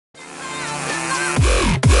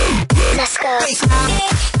Hello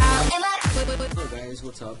guys,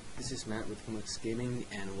 what's up? This is Matt with Comax Gaming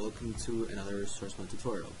and welcome to another SourceMod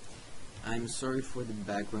tutorial. I'm sorry for the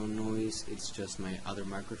background noise, it's just my other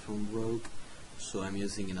microphone broke, so I'm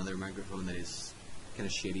using another microphone that is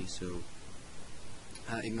kinda shitty, so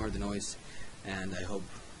ignore the noise, and I hope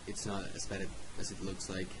it's not as bad as it looks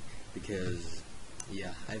like, because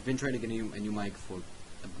yeah, I've been trying to get a new mic for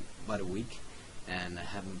about a week and I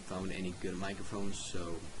haven't found any good microphones,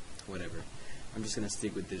 so whatever. I'm just gonna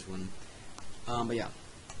stick with this one. But yeah,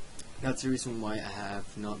 that's the reason why I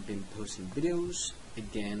have not been posting videos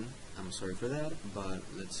again. I'm sorry for that, but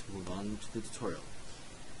let's move on to the tutorial.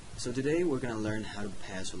 So today we're gonna learn how to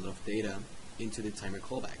pass a lot of data into the timer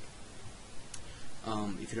callback.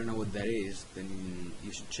 If you don't know what that is, then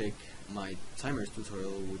you should check my timers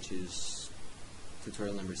tutorial, which is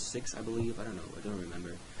tutorial number 6, I believe. I don't know, I don't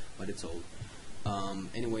remember, but it's old.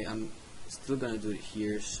 Anyway, I'm still gonna do it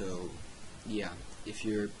here, so yeah, if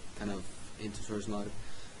you're kind of into SourceMod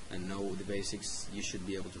and know the basics, you should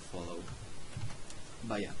be able to follow.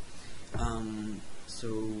 But yeah, so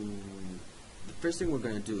the first thing we're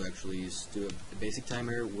gonna do actually is do a basic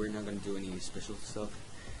timer. We're not gonna do any special stuff.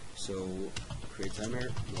 So create timer,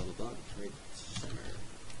 blah blah blah, create timer.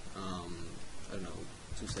 I don't know,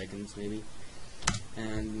 2 seconds maybe.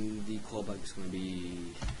 And the callback is going to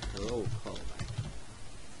be hello callback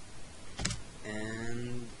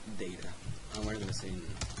and data. We're not going to say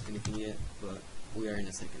anything yet, but we are in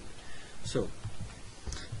a second. So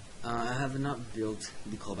I have not built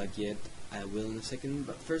the callback yet. I will in a second,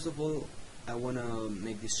 but first of all I want to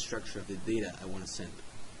make the structure of the data I want to send.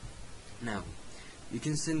 Now you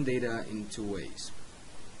can send data in 2 ways.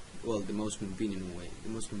 Well, the most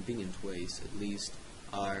convenient ways at least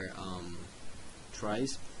are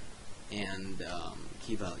tries and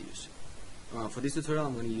key values. For this tutorial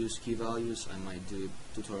I'm going to use key values. I might do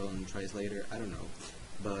a tutorial on tries later, I don't know,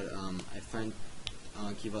 but I find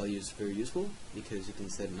key values very useful because you can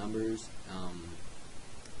set numbers,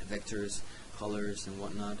 vectors, colors and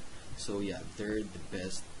whatnot, so yeah, they're the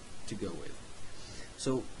best to go with.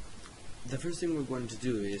 So the first thing we're going to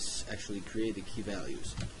do is actually create the key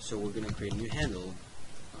values. So we're going to create a new handle,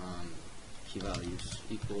 key values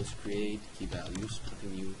equals create key values,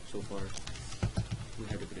 nothing new so far. We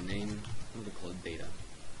have to put a name. I'm going to call it data.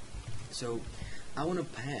 So I want to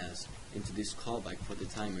pass into this callback for the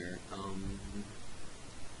timer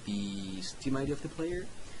the Steam ID of the player.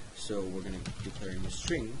 So we're going to declare a new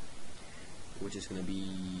string, which is going to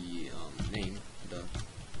be name,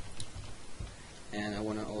 and I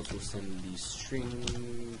want to also send the string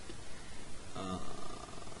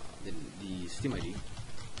the Steam ID.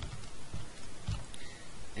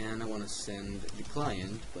 And I want to send the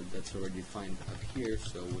client, but that's already defined up here,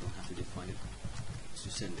 so we don't have to define it to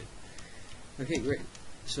send it. Okay, great.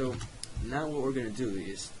 So now what we're going to do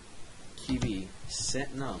is key v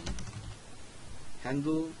set num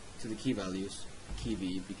handle to the key values, key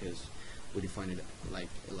v because we defined it like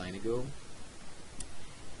a line ago.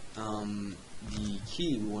 The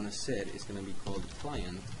key we want to set is going to be called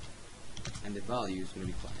client, and the value is going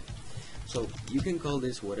to be client. So you can call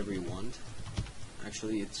this whatever you want.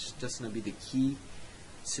 Actually, it's just going to be the key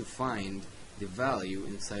to find the value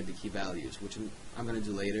inside the key values, which I'm going to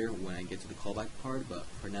do later when I get to the callback part, but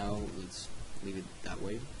for now, let's leave it that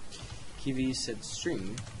way. Key v set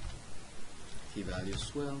string, key value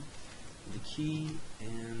as well, the key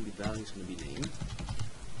and the value is going to be name.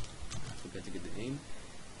 I forgot to get the name.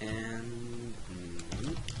 And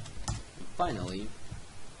finally,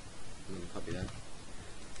 I'm going to copy that,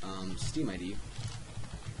 Steam ID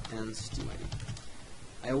and Steam ID.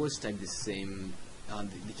 I always type the same,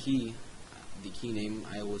 the key name.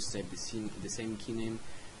 I always type the same key name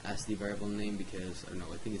as the variable name because I don't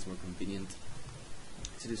know. I think it's more convenient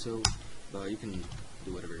to do so. But you can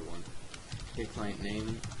do whatever you want. Okay, client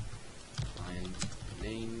name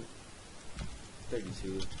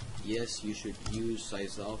 32. Yes, you should use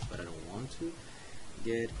size off, but I don't want to.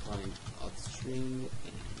 Get client auth string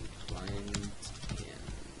and client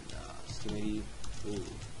and Steam ID. Ooh,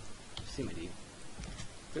 Steam ID.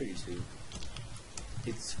 32.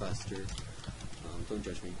 It's faster. Don't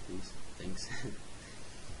judge me, please. Thanks.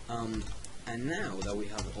 And now that we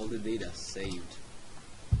have all the data saved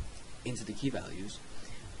into the key values,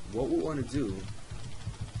 what we want to do,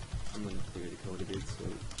 I'm going to clear the code a bit so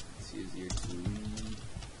it's easier to read.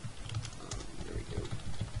 There we go.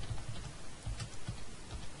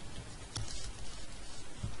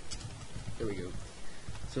 There we go.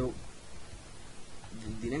 So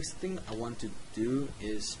the next thing I want to do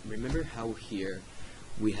is, remember how here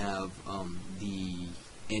we have the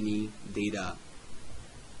any data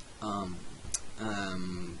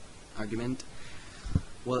argument.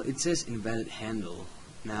 Well, it says invalid handle.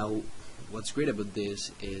 Now, what's great about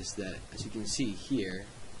this is that, as you can see here,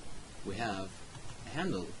 we have a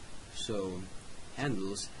handle. So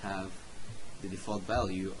handles have the default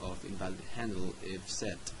value of invalid handle if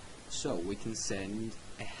set. So we can send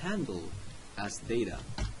a handle as data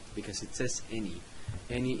because it says any.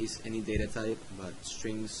 Any is any data type, but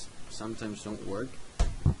strings sometimes don't work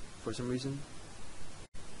for some reason.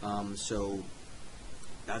 So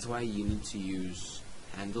that's why you need to use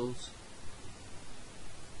handles.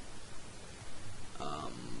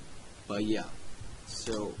 But yeah,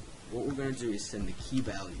 so what we're going to do is send the key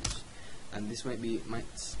values, and this might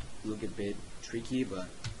look a bit tricky, but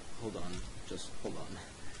just hold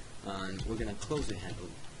on, and we're going to close the handle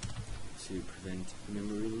to prevent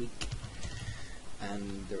memory leak,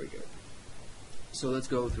 and there we go. So let's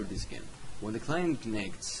go through this again. When the client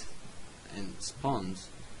connects and spawns,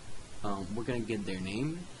 we're going to get their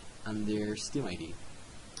name and their Steam ID,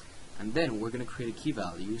 and then we're going to create key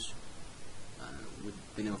values with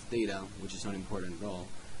the name of data, which is not important at all,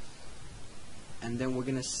 and then we're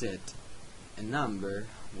going to set a number,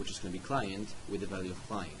 which is going to be client, with the value of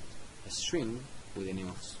client, a string with the name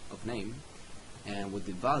of name, and with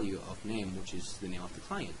the value of name, which is the name of the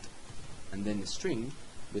client, and then a string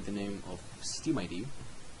with the name of Steam ID,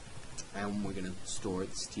 and we're going to store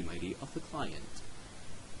the Steam ID of the client.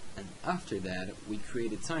 And after that, we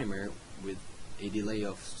create a timer with a delay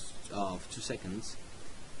of 2 seconds,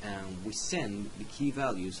 and we send the key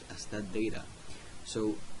values as that data.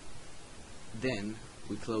 So then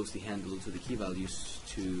we close the handle to the key values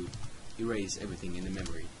to erase everything in the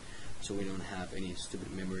memory, so we don't have any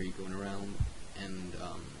stupid memory going around and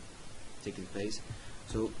taking place.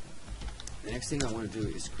 So the next thing I want to do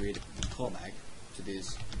is create a callback to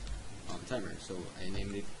this timer. So I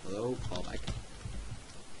named it hello callback,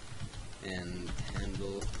 and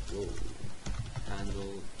handle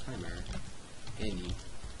timer any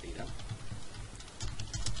data.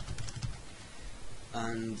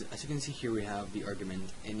 And as you can see here, we have the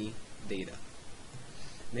argument any data.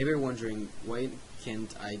 Maybe you're wondering, why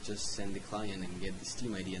can't I just send the client and get the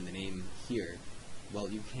Steam ID and the name here? Well,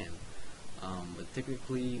 you can, but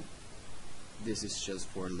technically this is just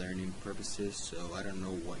for learning purposes, so I don't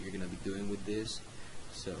know what you're gonna be doing with this.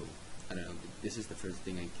 So I don't know, this is the first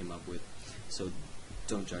thing I came up with, so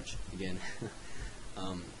don't judge again.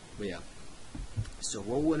 But yeah, so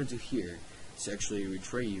what we want to do here is actually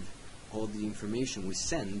retrieve all the information we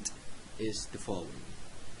sent is the following.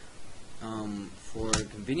 For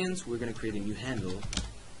convenience, we're going to create a new handle,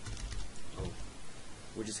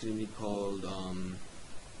 which is going to be called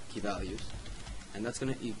key values, and that's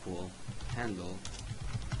going to equal handle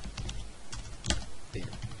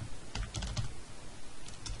data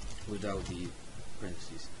without the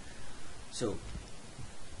parentheses. So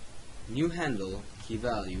new handle key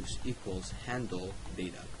values equals handle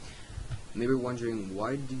data. Maybe you're wondering,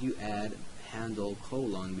 why did you add handle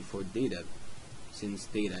colon before data, since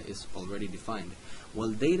data is already defined?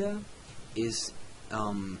 Well, data is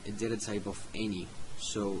a data type of any,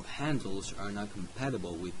 so handles are not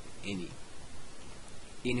compatible with any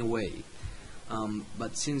in a way.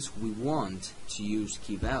 But since we want to use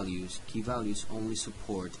key values only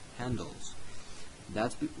support handles.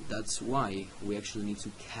 That's why we actually need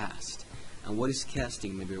to cast. And what is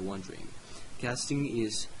casting, maybe you're wondering? Casting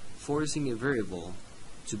is forcing a variable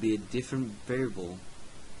to be a different variable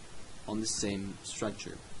on the same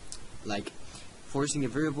structure. Like forcing a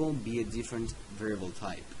variable be a different variable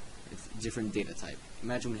type, a different data type.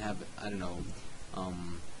 Imagine we have, I don't know,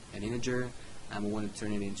 an integer, and we want to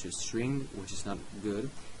turn it into a string, which is not good.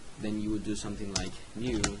 Then you would do something like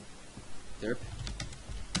new derp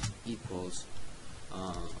equals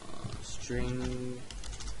string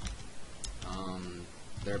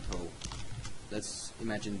derpo. Let's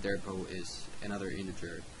imagine derpo is another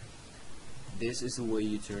integer. This is the way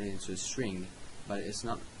you turn it into a string, but it's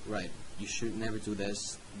not right. You should never do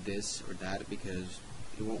this or that, because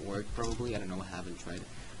it won't work probably. I don't know, I haven't tried,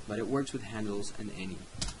 but it works with handles and any.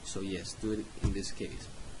 So yes, do it in this case.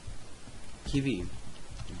 Key v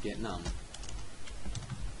get num.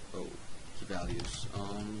 Key values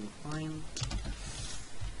client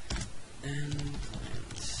and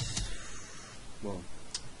client. Well,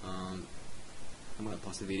 I'm gonna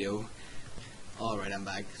pause the video. Alright, I'm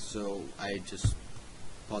back. So I just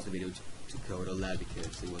paused the video to code all that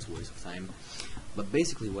because it was a waste of time. But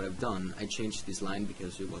basically what I've done, I changed this line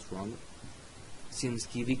because it was wrong. Since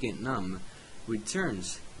key_num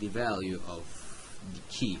returns the value of the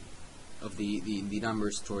key, of the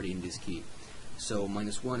number stored in this key. So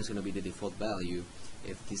 -1 is going to be the default value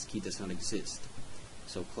if this key does not exist.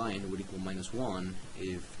 So client would equal -1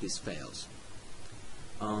 if this fails.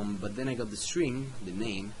 but then I got the string, the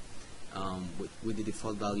name, with the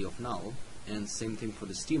default value of null, and same thing for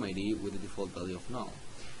the Steam ID with the default value of null.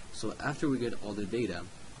 So after we get all the data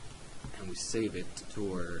and we save it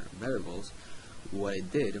to our variables, what I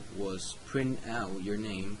did was print out your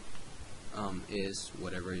name is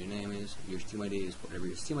whatever your name is, your Steam ID is whatever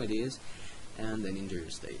your Steam ID is, and then enter your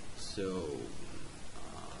state. So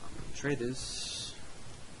try this.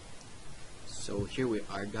 So here we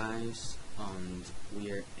are, guys, and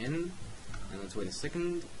we are in, and let's wait a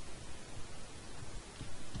second.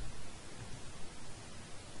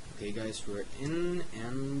 Okay guys, we're in,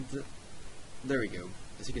 and there we go.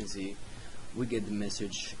 As you can see, we get the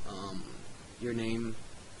message, your name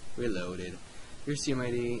reloaded, your Steam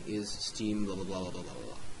ID is Steam blah blah blah blah blah blah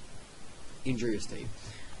blah. Enter your state.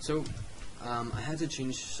 So I had to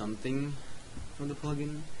change something from the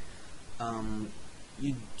plugin.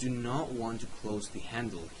 You do not want to close the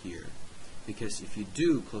handle here, because if you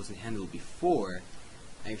do close the handle before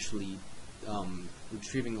actually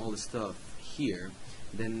retrieving all the stuff here,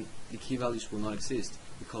 then the key values will not exist,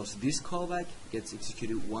 because this callback gets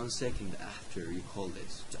executed 1 second after you call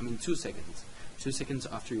this. I mean 2 seconds. 2 seconds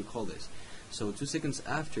after you call this. So 2 seconds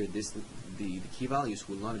after this, the key values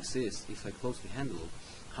will not exist if I close the handle.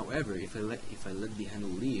 However, if I let the handle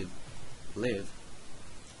live,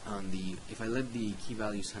 if I let the key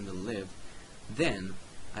values handle live, then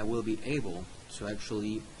I will be able to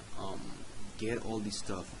actually get all this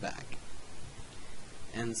stuff back.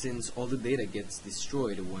 And since all the data gets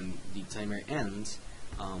destroyed when the timer ends,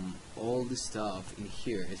 all the stuff in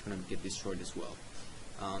here is going to get destroyed as well.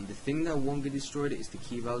 The thing that won't get destroyed is the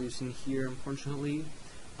key values in here, unfortunately,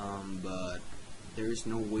 but there is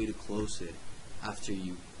no way to close it after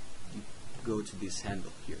you go to this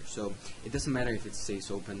handle here. So it doesn't matter if it stays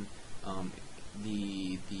open.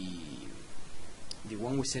 The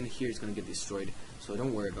one we send here is going to get destroyed, so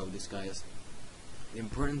don't worry about this, guys. The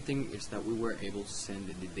important thing is that we were able to send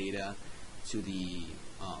the data to the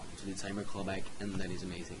timer callback, and that is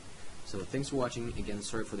amazing. So thanks for watching. Again,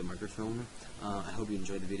 sorry for the microphone. I hope you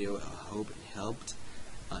enjoyed the video. I hope it helped.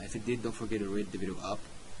 If it did, don't forget to rate the video up,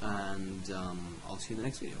 and I'll see you in the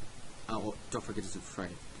next video. Oh, don't forget to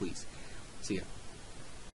subscribe, please. See ya.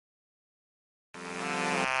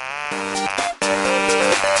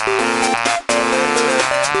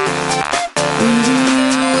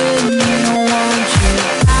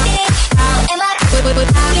 Am I